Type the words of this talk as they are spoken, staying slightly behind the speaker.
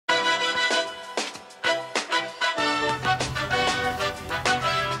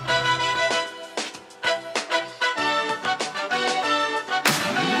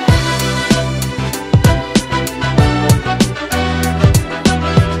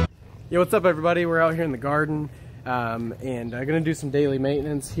Yo, what's up everybody? We're out here in the garden and I'm going to do some daily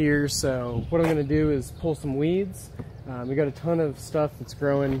maintenance here. So what I'm going to do is pull some weeds. We got a ton of stuff that's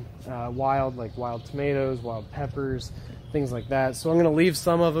growing wild, like wild tomatoes, wild peppers, things like that. So I'm going to leave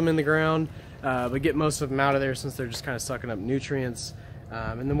some of them in the ground, but get most of them out of there since they're just kind of sucking up nutrients.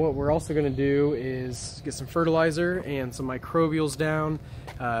 And then what we're also going to do is get some fertilizer and some microbials down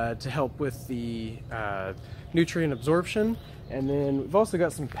to help with the nutrient absorption. And then we've also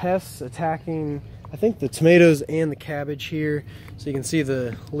got some pests attacking, I think, the tomatoes and the cabbage here. So you can see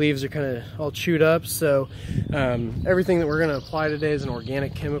the leaves are kind of all chewed up. So everything that we're going to apply today is an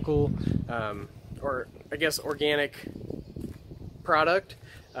organic chemical, or I guess organic product.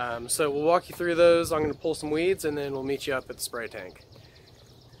 So we'll walk you through those. I'm going to pull some weeds and then we'll meet you up at the spray tank.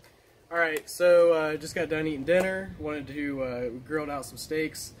 Alright, so just got done eating dinner. Wanted to, we grilled out some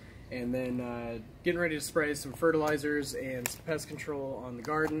steaks. And then getting ready to spray some fertilizers and some pest control on the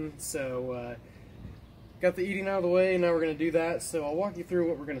garden. So got the eating out of the way, and now we're going to do that. So I'll walk you through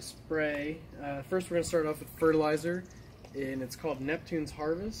what we're going to spray. First we're going to start off with fertilizer, and it's called Neptune's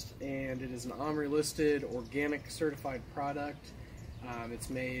Harvest, and it is an OMRI listed organic certified product.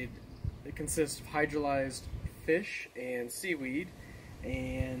 It consists of hydrolyzed fish and seaweed,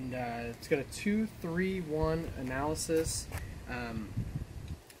 and it's got a 2-3-1 analysis.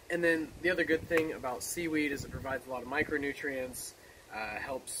 And then the other good thing about seaweed is it provides a lot of micronutrients,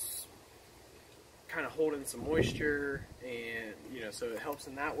 helps kind of hold in some moisture, and so it helps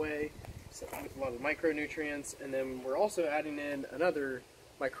in that way, so with a lot of micronutrients. And then we're also adding in another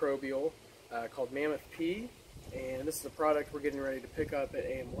microbial called Mammoth P, and this is a product we're getting ready to pick up at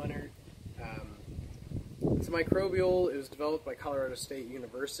A.M. Leonard. It's a microbial. It was developed by Colorado State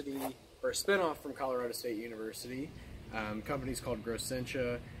University, or a spinoff from Colorado State University. The company's called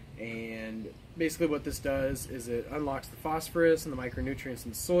Grossentia. And basically what this does is it unlocks the phosphorus and the micronutrients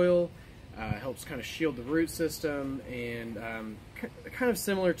in the soil, helps kind of shield the root system, and kind of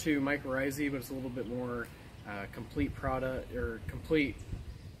similar to mycorrhizae, but it's a little bit more complete product, or complete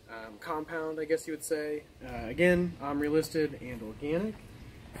compound, I guess you would say. Again, OMRI listed and organic.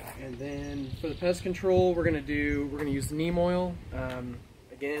 And then for the pest control, we're going to use Neem Oil.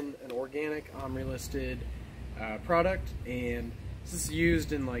 Again, an organic OMRI listed product, and this is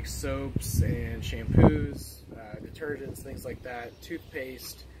used in like soaps and shampoos, detergents, things like that,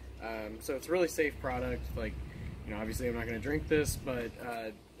 toothpaste. So it's a really safe product. Like, obviously I'm not going to drink this, but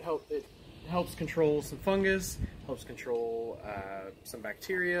it helps control some fungus, helps control some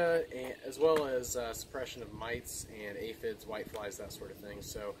bacteria, as well as suppression of mites and aphids, whiteflies, that sort of thing.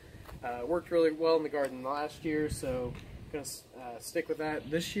 So it worked really well in the garden last year, so I'm going to stick with that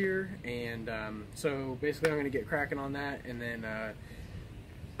this year. And so basically I'm going to get cracking on that, and then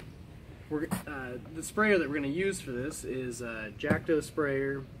the sprayer that we're going to use for this is Jacto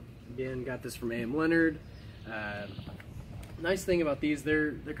sprayer. Again, got this from A.M. Leonard. Nice thing about these,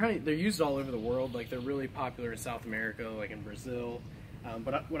 they're used all over the world. Like, they're really popular in South America, like in Brazil.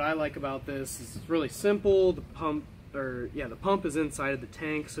 But what I like about this is it's really simple. The pump is inside of the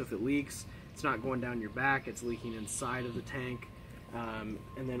tank, so if it leaks, it's not going down your back, it's leaking inside of the tank. And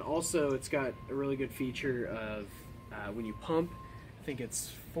then also it's got a really good feature of when you pump, I think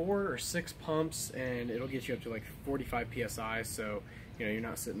it's 4 or 6 pumps, and it'll get you up to like 45 psi. So you're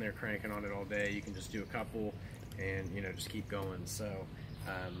not sitting there cranking on it all day. You can just do a couple and just keep going. So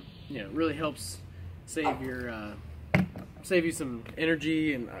it really helps save you some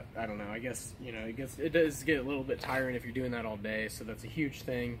energy. And I don't know, I guess it does get a little bit tiring if you're doing that all day. So that's a huge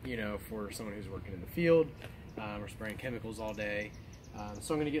thing for someone who's working in the field or spraying chemicals all day.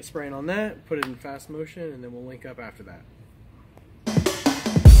 So I'm going to get spraying on that, put it in fast motion, and then we'll link up after that.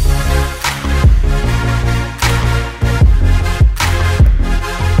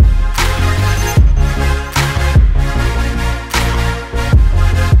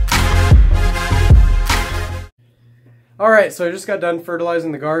 Alright, so I just got done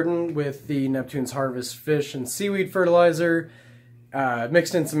fertilizing the garden with the Neptune's Harvest fish and seaweed fertilizer.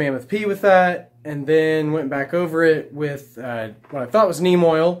 Mixed in some Mammoth P with that, and then went back over it with what I thought was neem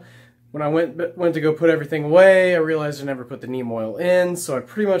oil. When I went to go put everything away, I realized I never put the neem oil in, so I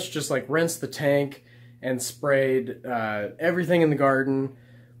pretty much just like rinsed the tank and sprayed everything in the garden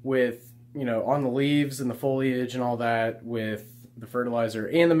with, on the leaves and the foliage and all that, with the fertilizer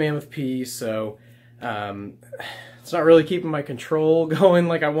and the Mammoth P. So it's not really keeping my control going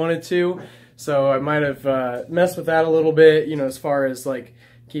like I wanted to, so I might have messed with that a little bit, as far as like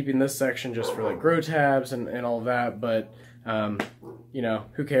keeping this section just for like grow tabs and all of that. But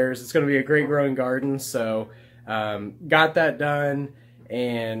who cares? It's going to be a great growing garden. So got that done,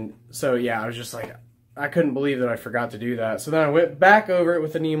 and so yeah, I was just like, I couldn't believe that I forgot to do that. So then I went back over it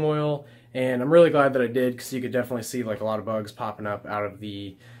with the neem oil, and I'm really glad that I did, because you could definitely see like a lot of bugs popping up out of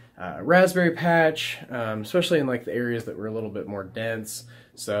the raspberry patch, especially in like the areas that were a little bit more dense.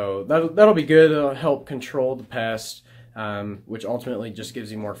 So that'll be good. It'll help control the pest, which ultimately just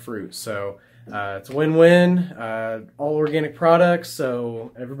gives you more fruit. So it's a win-win, all organic products,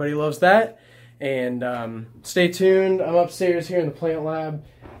 so everybody loves that. And stay tuned. I'm upstairs here in the plant lab,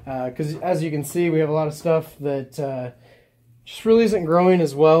 because as you can see, we have a lot of stuff that just really isn't growing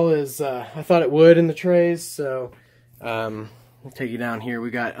as well as I thought it would in the trays. So I'll take you down here. We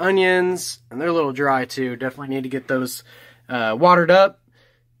got onions, and they're a little dry too. Definitely need to get those watered up.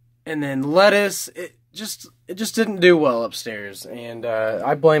 And then lettuce, it just didn't do well upstairs, and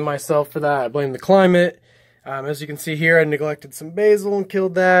I blame myself for that. I blame the climate. As you can see here, I neglected some basil and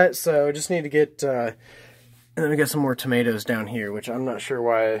killed that, so I just need to get, and then we got some more tomatoes down here, which I'm not sure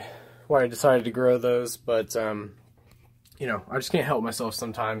why I decided to grow those, but, you know, I just can't help myself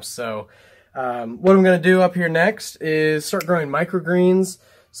sometimes. So what I'm going to do up here next is start growing microgreens.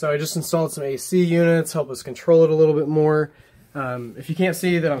 So I just installed some AC units, help us control it a little bit more. If you can't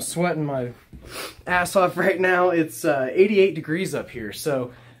see that I'm sweating my ass off right now, it's 88 degrees up here,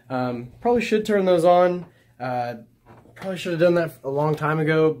 so probably should turn those on. Probably should have done that a long time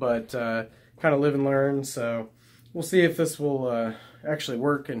ago, but kind of live and learn. So we'll see if this will actually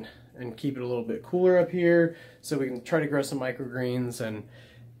work and keep it a little bit cooler up here, so we can try to grow some microgreens and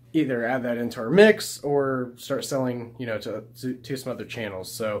either add that into our mix or start selling, you know, to some other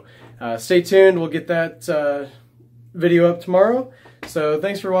channels. So stay tuned. We'll get that video up tomorrow. So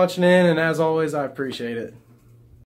thanks for watching in, and as always, I appreciate it.